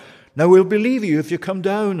God. Now we'll believe you if you come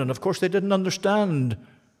down. And of course they didn't understand.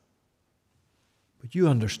 But you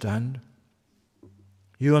understand.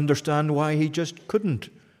 You understand why he just couldn't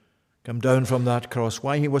come down from that cross,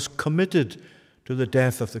 why he was committed to the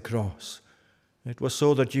death of the cross. It was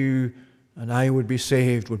so that you and I would be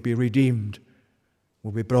saved, would be redeemed,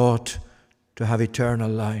 would be brought to have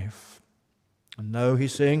eternal life. And now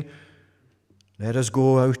he's saying, let us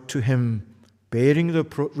go out to him, bearing the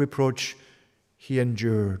reproach he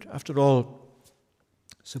endured. After all,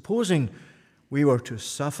 supposing we were to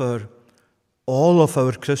suffer all of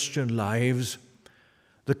our Christian lives,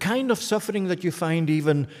 the kind of suffering that you find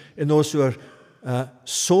even in those who are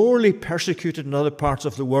sorely persecuted in other parts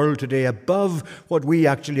of the world today, above what we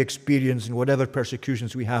actually experience in whatever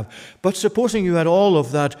persecutions we have. But supposing you had all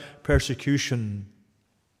of that persecution,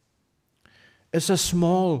 it's a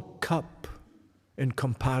small cup in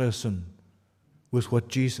comparison with what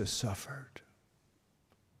Jesus suffered.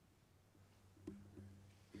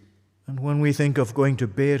 And when we think of going to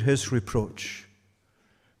bear his reproach,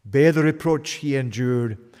 bear the reproach he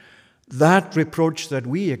endured, that reproach that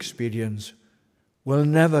we experience will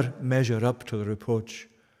never measure up to the reproach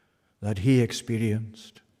that he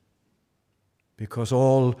experienced. Because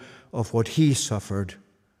all of what he suffered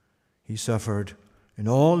in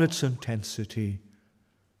all its intensity,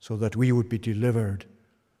 so that we would be delivered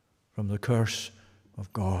from the curse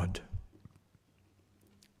of God.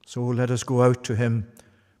 So let us go out to him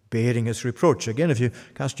bearing his reproach. Again, if you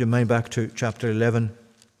cast your mind back to chapter 11,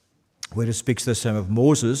 where it speaks this time of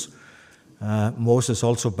Moses, Moses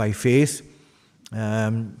also by faith,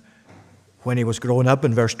 when he was grown up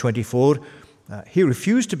in verse 24, he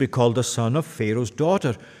refused to be called the son of Pharaoh's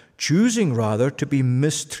daughter, choosing rather to be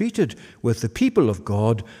mistreated with the people of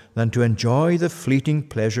God than to enjoy the fleeting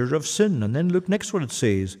pleasure of sin. And then look next what it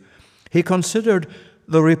says. He considered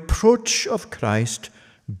the reproach of Christ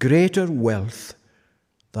greater wealth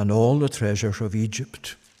than all the treasures of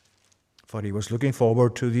Egypt, for he was looking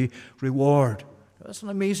forward to the reward. That's an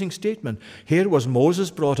amazing statement. Here was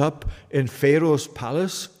Moses brought up in Pharaoh's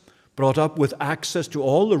palace, brought up with access to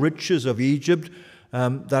all the riches of Egypt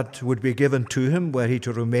that would be given to him, were he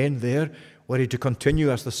to remain there, were he to continue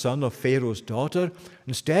as the son of Pharaoh's daughter.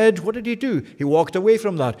 Instead, what did he do? He walked away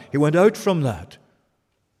from that. He went out from that.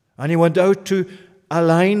 And he went out to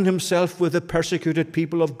align himself with the persecuted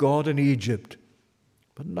people of God in Egypt.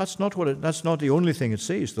 But that's not the only thing it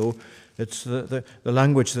says, though. It's the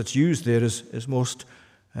language that's used there is most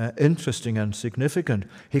interesting and significant.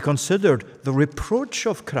 He considered the reproach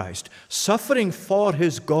of Christ, suffering for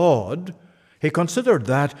his God, he considered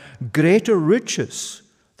that greater riches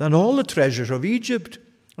than all the treasures of Egypt.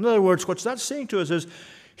 In other words, what's that saying to us is,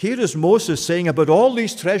 here is Moses saying about all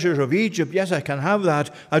these treasures of Egypt, yes, I can have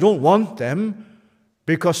that, I don't want them,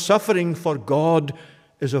 because suffering for God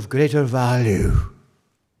is of greater value.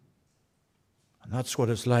 And that's what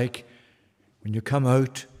it's like when you come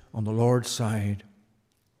out on the Lord's side.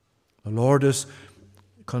 The Lord is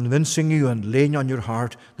convincing you and laying on your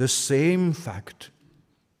heart the same fact.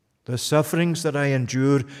 The sufferings that I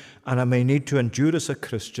endure, and I may need to endure as a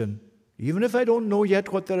Christian, even if I don't know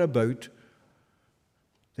yet what they're about,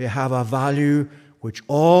 they have a value which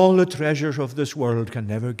all the treasures of this world can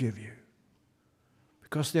never give you.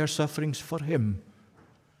 Because they are sufferings for him.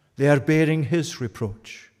 They are bearing his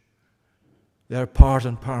reproach. They are part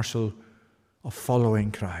and parcel of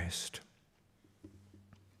following Christ.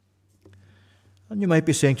 And you might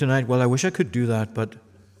be saying tonight, well, I wish I could do that, but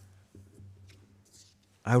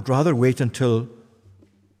I would rather wait until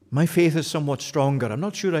my faith is somewhat stronger. I'm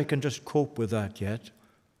not sure I can just cope with that yet.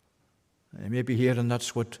 I may be here and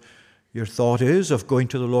that's what your thought is of going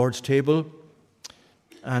to the Lord's table.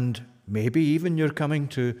 And maybe even you're coming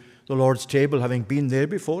to the Lord's table having been there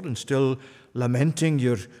before and still lamenting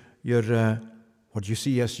your what you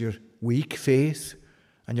see as your weak faith.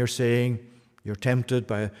 And you're saying, you're tempted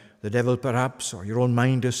by the devil perhaps, or your own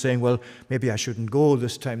mind is saying, well, maybe I shouldn't go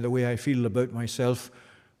this time the way I feel about myself.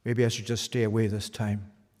 Maybe I should just stay away this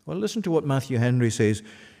time. Well, listen to what Matthew Henry says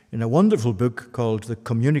in a wonderful book called The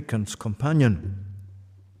Communicant's Companion.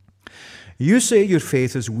 You say your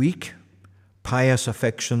faith is weak, pious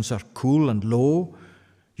affections are cool and low,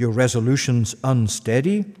 your resolutions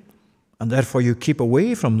unsteady, and therefore you keep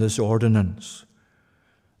away from this ordinance.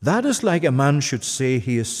 That is like a man should say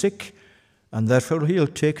he is sick, and therefore he'll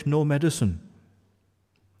take no medicine.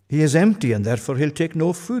 He is empty, and therefore he'll take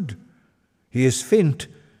no food. He is faint,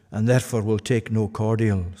 and therefore will take no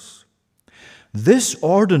cordials. This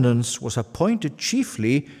ordinance was appointed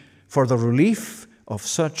chiefly for the relief of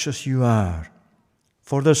such as you are,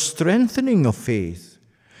 for the strengthening of faith,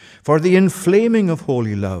 for the inflaming of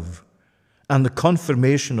holy love, and the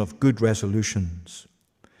confirmation of good resolutions.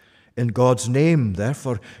 In God's name,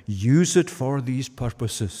 therefore, use it for these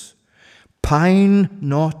purposes. Pine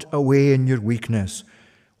not away in your weakness,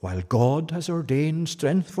 while God has ordained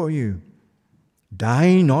strength for you.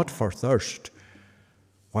 Die not for thirst,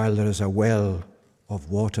 while there is a well of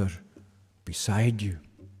water beside you.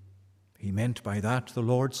 He meant by that the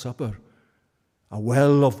Lord's Supper, a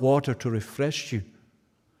well of water to refresh you,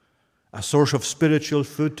 a source of spiritual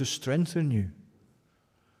food to strengthen you,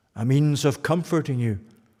 a means of comforting you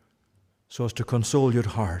so as to console your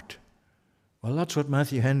heart. Well, that's what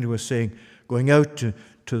Matthew Henry was saying, going out to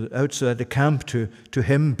outside the camp to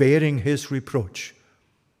him, bearing his reproach.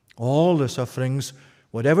 All the sufferings,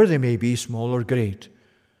 whatever they may be, small or great,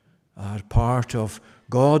 are part of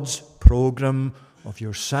God's program of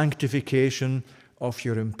your sanctification, of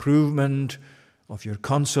your improvement, of your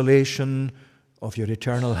consolation, of your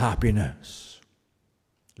eternal happiness.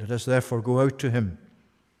 Let us therefore go out to him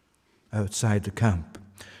outside the camp.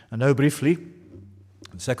 And now briefly,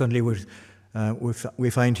 secondly, we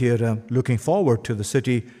find here looking forward to the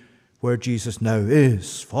city where Jesus now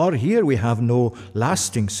is. For here we have no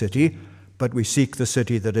lasting city, but we seek the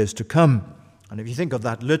city that is to come. And if you think of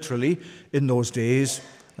that literally, in those days,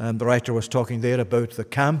 the writer was talking there about the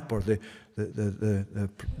camp or the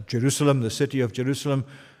Jerusalem, the city of Jerusalem.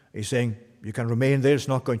 He's saying you can remain there; it's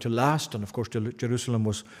not going to last. And of course, Jerusalem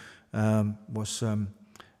was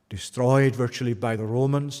destroyed virtually by the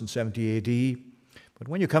Romans in 70 A.D. But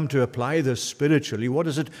when you come to apply this spiritually, what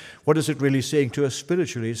is it really saying to us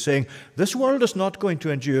spiritually? It's saying this world is not going to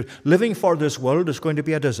endure. Living for this world is going to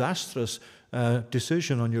be a disastrous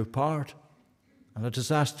decision on your part and a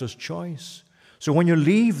disastrous choice. So when you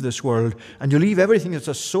leave this world and you leave everything that's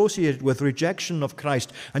associated with rejection of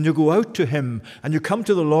Christ and you go out to him and you come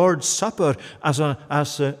to the Lord's Supper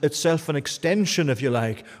as itself an extension, if you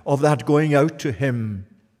like, of that going out to him,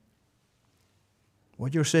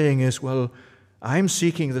 what you're saying is, well, I'm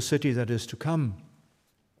seeking the city that is to come.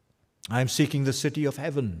 I'm seeking the city of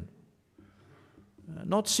heaven.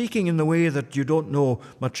 Not seeking in the way that you don't know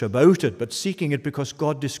much about it, but seeking it because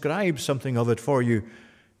God describes something of it for you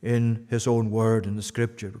in his own word in the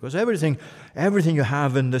scripture. Because everything you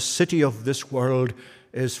have in the city of this world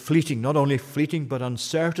is fleeting. Not only fleeting, but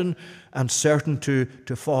uncertain and certain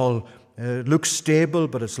to fall. It looks stable,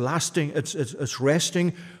 but it's lasting. It's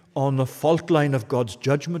resting on the fault line of God's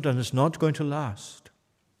judgment, and it's not going to last.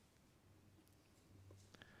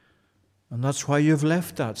 And that's why you've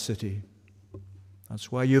left that city.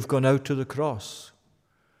 That's why you've gone out to the cross.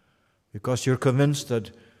 Because you're convinced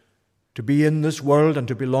that to be in this world and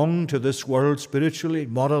to belong to this world spiritually,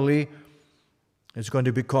 morally, is going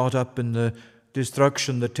to be caught up in the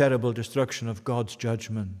destruction, the terrible destruction of God's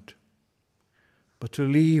judgment. But to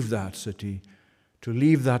leave that city, to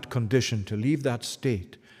leave that condition, to leave that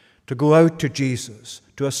state, to go out to Jesus,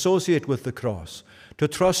 to associate with the cross, to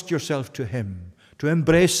trust yourself to him, to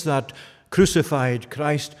embrace that crucified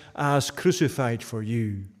Christ as crucified for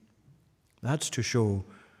you. That's to show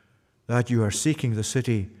that you are seeking the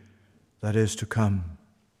city that is to come.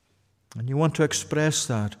 And you want to express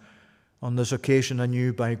that on this occasion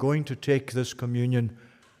anew by going to take this communion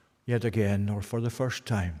yet again or for the first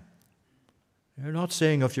time. You're not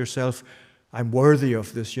saying of yourself, I'm worthy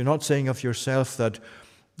of this. You're not saying of yourself that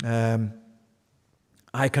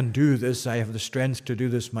I can do this, I have the strength to do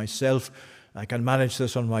this myself, I can manage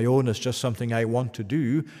this on my own, it's just something I want to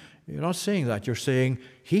do. You're not saying that. You're saying,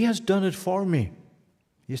 he has done it for me.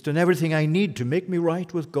 He's done everything I need to make me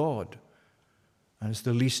right with God. And it's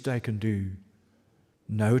the least I can do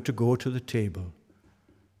now to go to the table,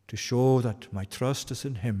 to show that my trust is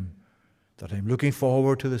in him, that I'm looking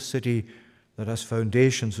forward to the city that has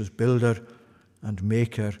foundations, whose builder and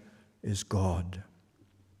maker is God.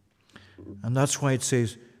 And that's why it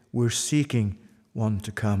says we're seeking one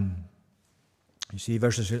to come. You see,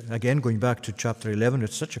 verses, again, going back to chapter 11,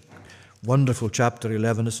 it's such a wonderful chapter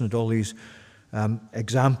 11, isn't it? All these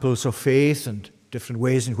examples of faith and different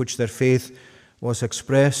ways in which their faith was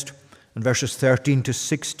expressed. In verses 13 to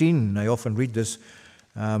 16, I often read this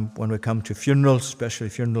when we come to funerals, especially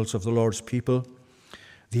funerals of the Lord's people.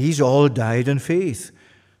 These all died in faith.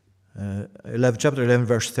 Chapter 11,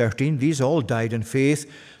 verse 13, these all died in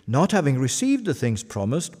faith, not having received the things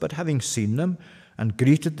promised, but having seen them and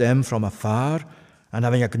greeted them from afar, and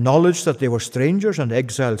having acknowledged that they were strangers and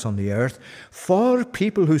exiles on the earth. For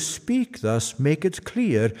people who speak thus make it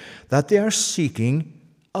clear that they are seeking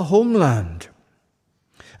a homeland.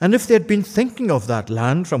 And if they had been thinking of that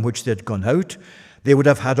land from which they had gone out, they would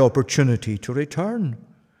have had opportunity to return.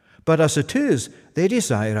 But as it is, they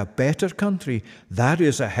desire a better country, that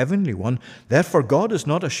is a heavenly one. Therefore God is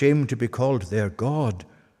not ashamed to be called their God,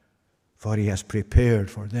 for he has prepared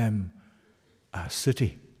for them a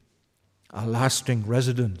city, a lasting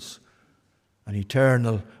residence, an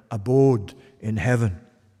eternal abode in heaven.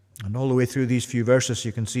 And all the way through these few verses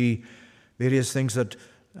you can see various things that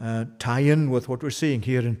tie in with what we're seeing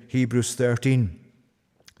here in Hebrews 13.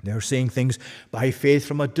 They're saying things by faith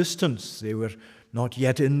from a distance. They were not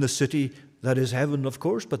yet in the city that is heaven, of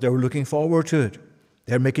course, but they were looking forward to it.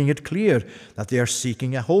 They're making it clear that they are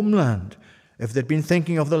seeking a homeland. If they'd been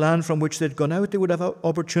thinking of the land from which they'd gone out, they would have an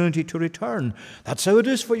opportunity to return. That's how it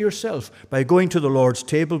is for yourself. By going to the Lord's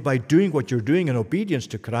table, by doing what you're doing in obedience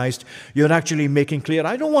to Christ, you're actually making clear,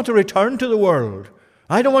 I don't want to return to the world.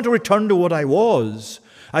 I don't want to return to what I was.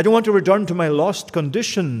 I don't want to return to my lost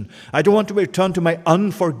condition. I don't want to return to my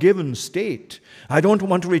unforgiven state. I don't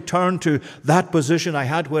want to return to that position I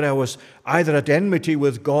had where I was either at enmity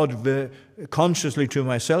with God consciously to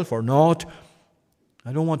myself or not.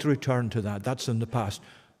 I don't want to return to that. That's in the past.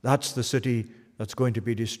 That's the city that's going to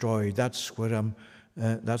be destroyed. That's where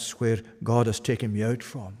God has taken me out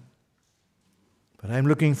from. But I'm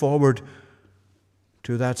looking forward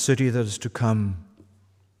to that city that is to come.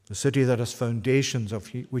 The city that has foundations of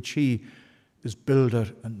which He is builder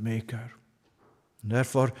and maker. And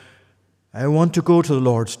therefore, I want to go to the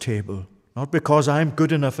Lord's table, not because I'm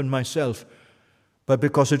good enough in myself, but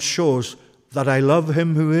because it shows that I love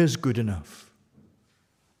Him who is good enough,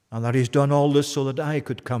 and that He's done all this so that I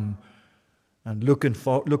could come and look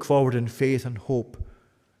forward in faith and hope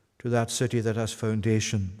to that city that has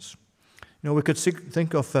foundations. You know, we could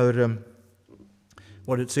think of our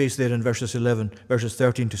what it says there in verses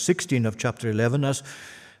 13 to 16 of chapter 11 as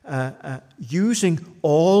using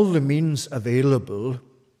all the means available,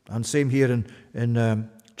 and same here in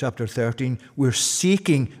chapter 13, we're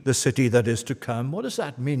seeking the city that is to come. What does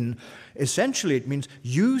that mean? Essentially, it means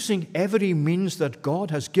using every means that God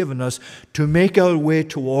has given us to make our way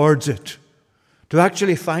towards it, to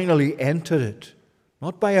actually finally enter it,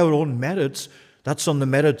 not by our own merits. That's on the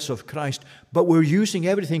merits of Christ. But we're using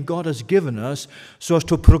everything God has given us so as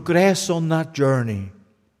to progress on that journey.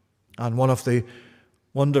 And one of the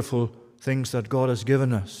wonderful things that God has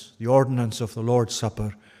given us, the ordinance of the Lord's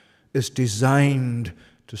Supper, is designed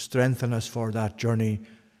to strengthen us for that journey,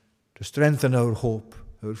 to strengthen our hope,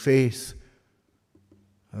 our faith,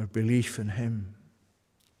 our belief in Him.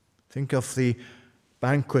 Think of the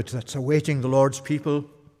banquet that's awaiting the Lord's people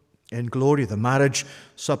in glory, the marriage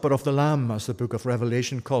supper of the Lamb, as the book of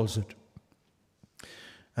Revelation calls it.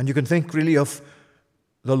 And you can think really of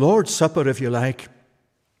the Lord's Supper, if you like,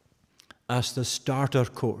 as the starter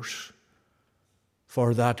course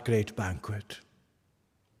for that great banquet.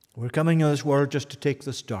 We're coming in this world just to take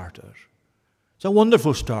the starter. It's a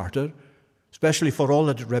wonderful starter, especially for all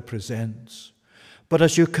that it represents. But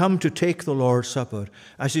as you come to take the Lord's Supper,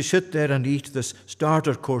 as you sit there and eat this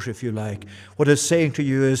starter course, if you like, what it's saying to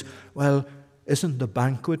you is, well, isn't the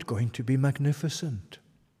banquet going to be magnificent?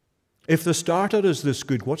 If the starter is this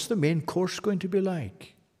good, what's the main course going to be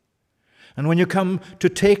like? And when you come to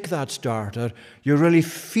take that starter, you're really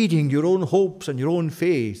feeding your own hopes and your own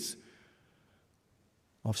faith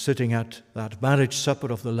of sitting at that marriage supper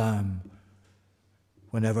of the Lamb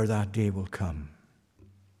whenever that day will come.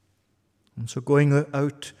 And so going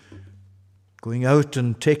out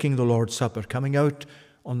and taking the Lord's Supper, coming out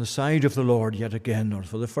on the side of the Lord yet again, or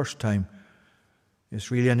for the first time, is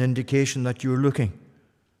really an indication that you're looking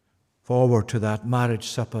forward to that marriage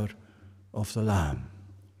supper of the Lamb.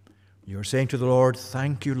 You're saying to the Lord,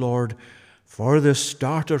 thank you, Lord, for this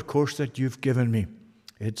starter course that you've given me.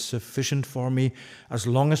 It's sufficient for me as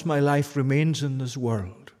long as my life remains in this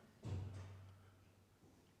world.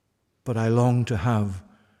 But I long to have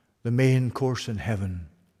the main course in heaven.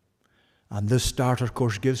 And this starter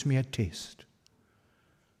course gives me a taste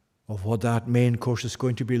of what that main course is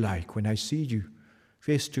going to be like when I see you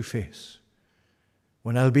face to face,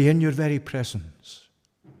 when I'll be in your very presence,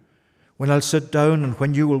 when I'll sit down and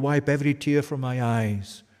when you will wipe every tear from my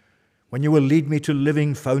eyes, when you will lead me to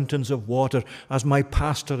living fountains of water as my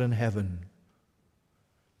pastor in heaven.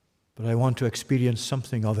 But I want to experience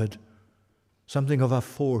something of it, something of a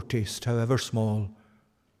foretaste, however small,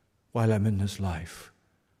 while I'm in this life.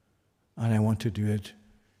 And I want to do it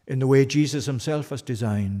in the way Jesus Himself has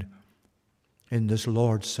designed, in this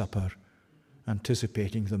Lord's Supper,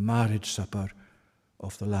 anticipating the marriage supper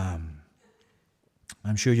of the Lamb.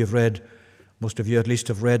 I'm sure you've read, most of you at least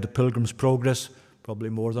have read The Pilgrim's Progress, probably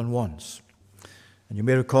more than once. And you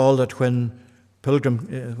may recall that when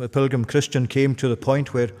a pilgrim Christian came to the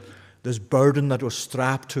point where this burden that was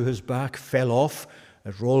strapped to his back fell off,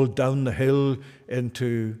 it rolled down the hill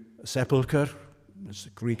into a sepulchre. It's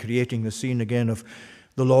recreating the scene again of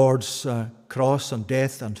the Lord's cross and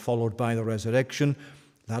death, and followed by the resurrection.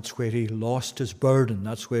 That's where he lost his burden.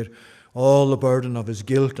 That's where All the burden of his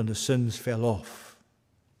guilt and his sins fell off.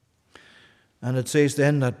 And it says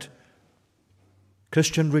then that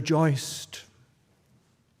Christian rejoiced.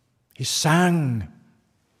 He sang.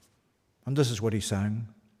 And this is what he sang.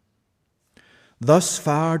 Thus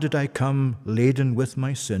far did I come laden with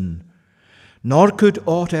my sin, nor could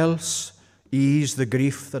aught else ease the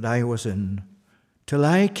grief that I was in, till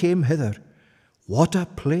I came hither. What a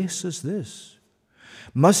place is this!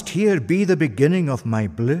 Must here be the beginning of my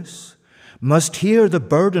bliss? Must here the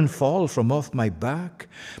burden fall from off my back?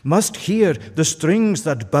 Must here the strings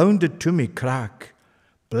that bound it to me crack?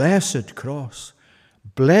 Blessed cross,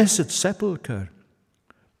 blessed sepulchre,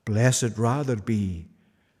 blessed rather be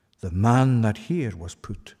the man that here was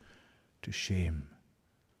put to shame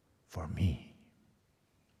for me.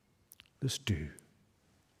 This do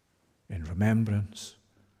in remembrance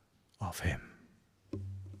of him.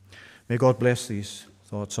 May God bless these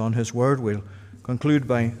thoughts on his word. We'll conclude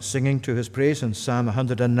by singing to his praise in Psalm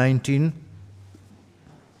 119.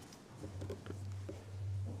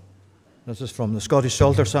 This is from the Scottish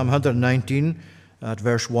Psalter, Psalm 119, at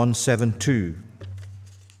verse 172.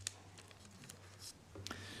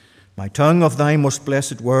 My tongue of thy most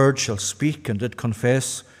blessed word shall speak and did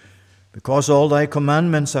confess, because all thy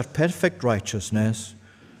commandments are perfect righteousness.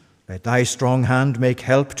 Let thy strong hand make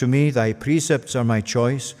help to me, thy precepts are my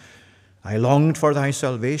choice. I longed for thy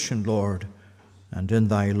salvation, Lord, and in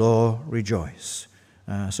thy law rejoice.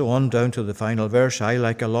 So on down to the final verse. I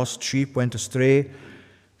like a lost sheep went astray.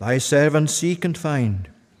 Thy servant seek and find.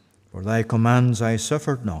 For thy commands I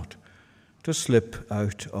suffered not to slip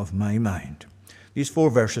out of my mind. These 4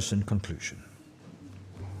 verses in conclusion.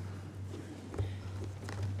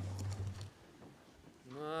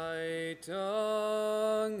 My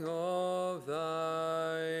tongue of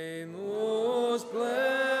thy most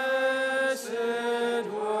blessed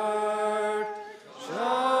word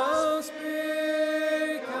shall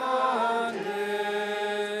speak and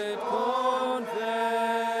it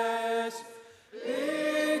confess,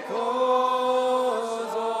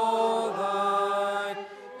 because all thy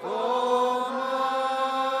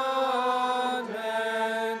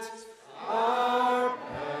commandments are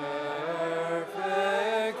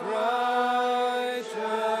perfect righteousness.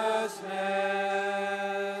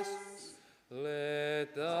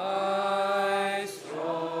 Let thy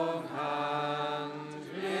strong hand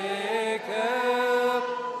make help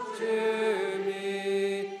to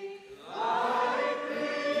me. Thy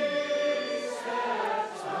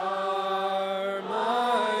precepts are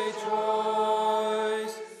my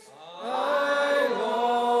choice. I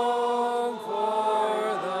long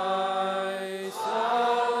for thy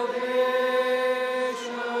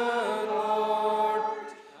salvation, Lord,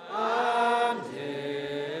 and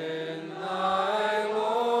in thy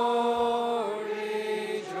law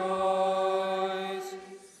rejoice.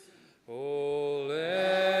 Oh,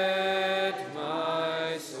 let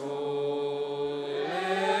my soul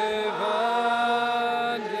live,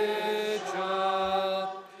 and it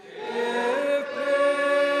shall give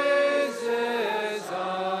praises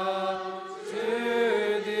unto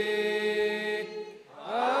thee,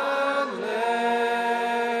 and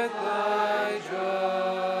let thy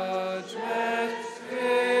judgments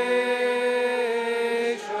gracious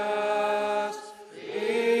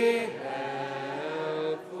be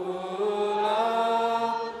helpful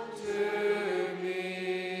unto me.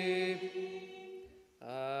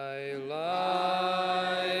 I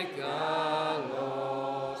like a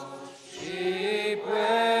lost sheep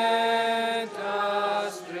went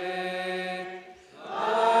astray.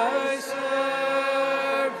 Thy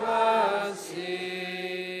servant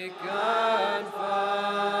seek and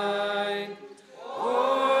find.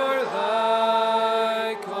 For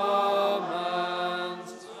thy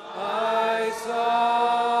commands I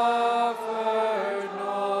suffered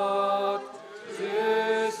not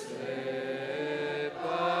to slip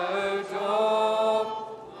out of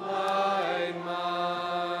my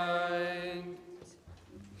mind.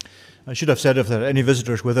 I should have said, if there are any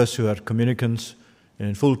visitors with us who are communicants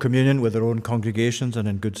in full communion with their own congregations and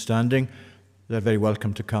in good standing, they're very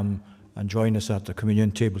welcome to come and join us at the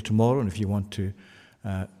communion table tomorrow. And if you want to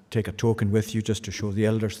take a token with you just to show the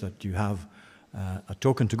elders that you have a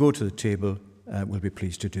token to go to the table, we'll be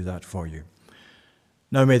pleased to do that for you.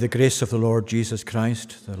 Now may the grace of the Lord Jesus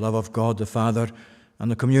Christ, the love of God the Father,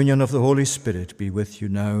 and the communion of the Holy Spirit be with you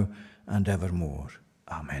now and evermore.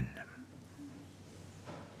 Amen.